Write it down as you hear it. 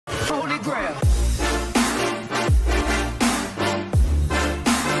crib.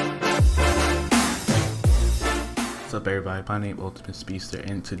 What's up everybody, my name is Ultimate Speedster,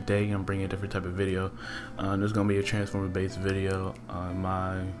 and today I'm bringing a different type of video. There's going to be a Transformer based video.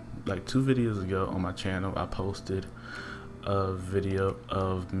 Like 2 videos ago on my channel I posted a video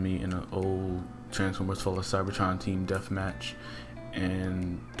of me in an old Transformers Fall of Cybertron team deathmatch,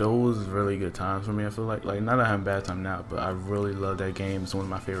 and those really good times for me. I feel like not that I have a bad time now, but I really love that game. It's one of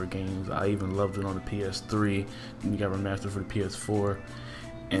my favorite games. I even loved it on the PS3, and you got remastered for the PS4.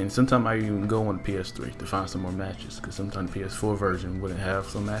 And sometimes I even go on the PS3 to find some more matches, because sometimes the PS4 version wouldn't have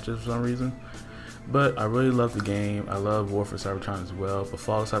some matches for some reason. But I really love the game. I love War for Cybertron as well, but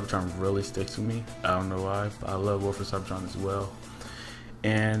Fall of Cybertron really sticks with me. I don't know why, but I love War for Cybertron as well.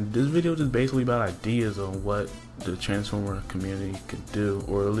 And this video is just basically about ideas on what the Transformer community could do,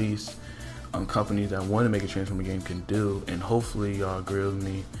 or at least companies that want to make a Transformer game can do. And hopefully y'all agree with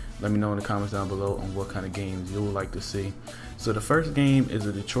me. Let me know in the comments down below on what kind of games you would like to see. So the first game is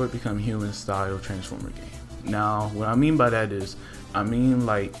a Detroit Become Human style Transformer game. Now what I mean by that is, I mean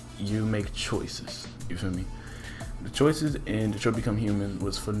like you make choices, you feel me? The choices in Detroit Become Human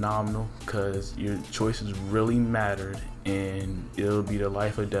was phenomenal, because your choices really mattered, and it'll be the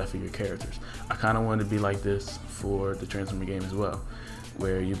life or death of your characters. I kind of wanted to be like this for the Transformer game as well,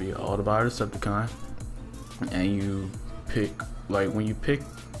 where you be an Autobot or Decepticon, and you pick, like when you pick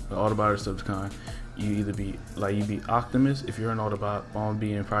the Autobot or Decepticon, you either be like, you be Optimus if you're an Autobot, Bomb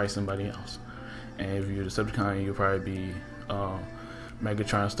being probably somebody else, and if you're Decepticon you'll probably be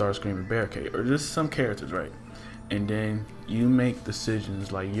Megatron, Starscream, and Barricade, or just some characters, right? And then you make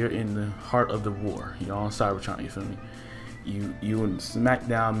decisions like you're in the heart of the war. You're on Cybertron, you feel me? You in smack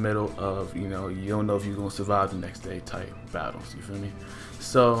down middle of, you know, you don't know if you're gonna survive the next day type battles, you feel me?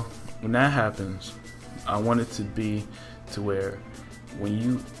 So when that happens, I want it to be to where when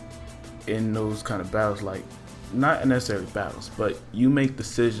you in those kind of battles, like not necessarily battles, but you make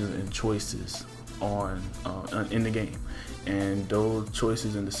decisions and choices on in the game, and those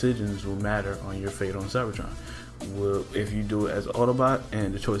choices and decisions will matter on your fate on Cybertron. Will, if you do it as Autobot,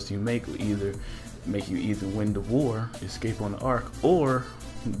 and the choice you make will either make you either win the war, escape on the Ark, or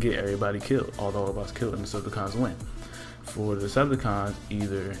get everybody killed, all the Autobots killed, and the Decepticons win. For the Decepticons,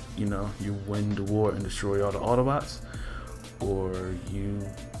 either, you know, you win the war and destroy all the Autobots, or you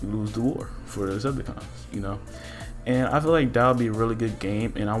lose the war for the Decepticons, you know. And I feel like that would be a really good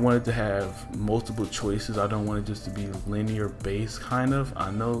game, and I wanted to have multiple choices. I don't want it just to be linear based, kind of.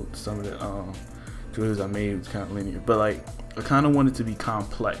 I know some of the choices I made was kind of linear, but like I kind of wanted to be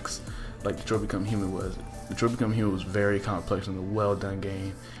complex, like Detroit Become Human was. Detroit Become Human was very complex and a well done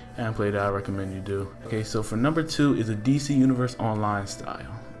game, and play that I recommend you do. Okay, so for number 2 is a DC Universe Online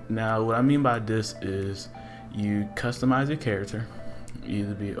style. Now what I mean by this is you customize your character, you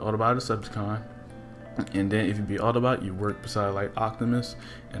either be Autobot or Decepticon, and then if you be Autobot, you work beside like Optimus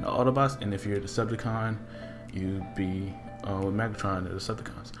and the Autobots, and if you're a Decepticon, you be with Megatron and the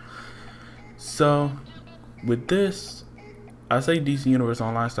Decepticons. So with this, I say DC Universe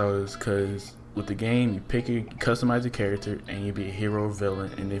Online style is because with the game you customize your character, and you be a hero or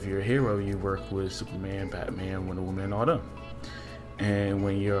villain, and if you're a hero you work with Superman, Batman, Wonder Woman, all them. And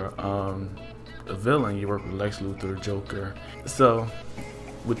when you're a villain you work with Lex Luthor, Joker. So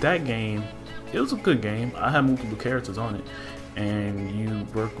with that game, it was a good game. I had multiple characters on it, and you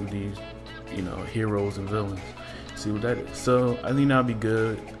work with these, you know, heroes and villains. See what that is. So I think that'll be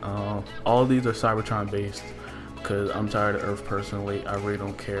good. All these are Cybertron based, because I'm tired of Earth personally. I really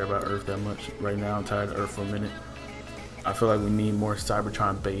don't care about Earth that much right now. I'm tired of Earth for a minute. I feel like we need more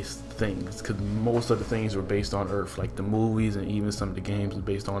Cybertron based things, because most of the things were based on Earth, like the movies and even some of the games were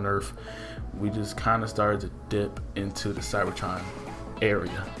based on Earth. We just kind of started to dip into the Cybertron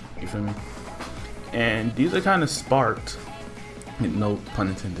area, you feel me? And these are kind of sparked, no pun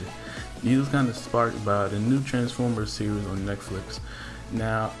intended, these are kind of sparked by the new Transformers series on Netflix.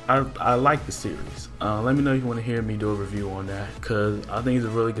 Now I like the series. Let me know if you want to hear me do a review on that, because I think it's a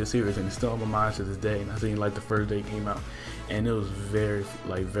really good series, and it's still on my mind to this day. And I seen like the first day it came out, and it was very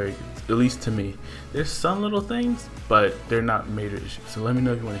good, at least to me. There's some little things, but they're not major issues. So let me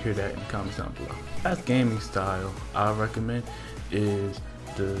know if you want to hear that in the comments down below. Last gaming style I recommend is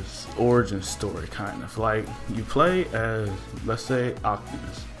the origin story, kind of like you play as, let's say,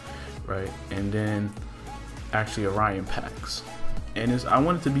 Optimus, right? And then actually Orion Pax, and I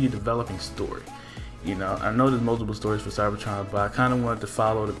want it to be a developing story. You know, I know there's multiple stories for Cybertron, but I kind of wanted to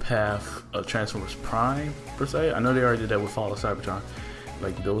follow the path of Transformers Prime per se. I know they already did that with Fall of Cybertron,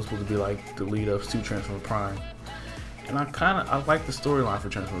 like those supposed to be like the lead ups to Transformers Prime, and I like the storyline for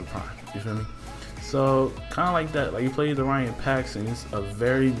Transformers Prime, you feel me? So kind of like that, like you play the Ryan Paxton, it's a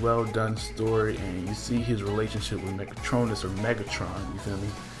very well done story, and you see his relationship with Megatronus or Megatron, you feel me?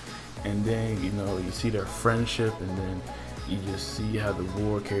 And then, you know, you see their friendship, and then you just see how the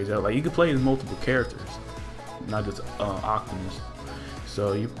war carries out. Like, you can play as multiple characters, not just Optimus.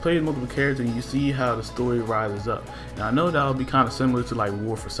 So you play as multiple characters, and you see how the story rises up. And I know that'll be kind of similar to like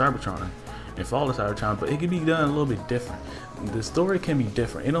War for Cybertron and Fall of Cybertron, but it can be done a little bit different. The story can be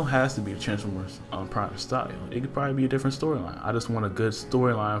different. It don't have to be the Transformers Prime style. It could probably be a different storyline. I just want a good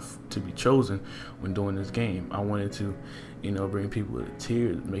storyline to be chosen when doing this game. I wanted to, you know, bring people to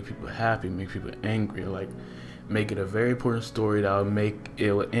tears, make people happy, make people angry, like make it a very important story that will make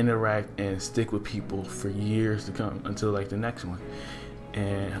it will interact and stick with people for years to come until like the next one,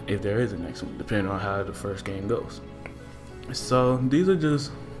 and if there is a next one, depending on how the first game goes. So these are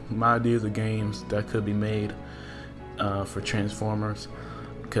just my ideas of games that could be made for Transformers,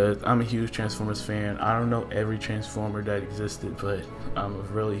 because I'm a huge Transformers fan. I don't know every Transformer that existed, but I'm a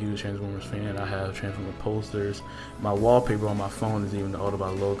really huge Transformers fan. I have Transformer posters. My wallpaper on my phone is even the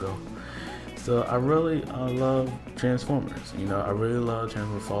Autobot logo. So I really love Transformers. You know, I really love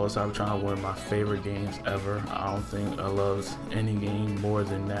Transformers Fall of Cybertron, one of my favorite games ever. I don't think I love any game more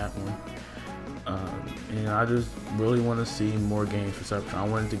than that one. And I just really want to see more games for Cybertron. I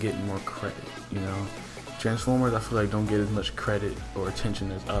wanted to get more credit, you know. Transformers, I feel like, don't get as much credit or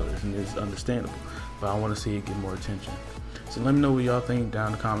attention as others, and it's understandable, but I want to see it get more attention. So let me know what y'all think down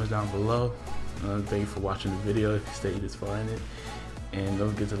in the comments down below. Thank you for watching the video if you stayed this far in it, and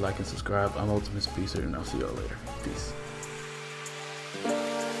don't forget to like and subscribe. I'm Ultimate Speedster, and I'll see y'all later. Peace.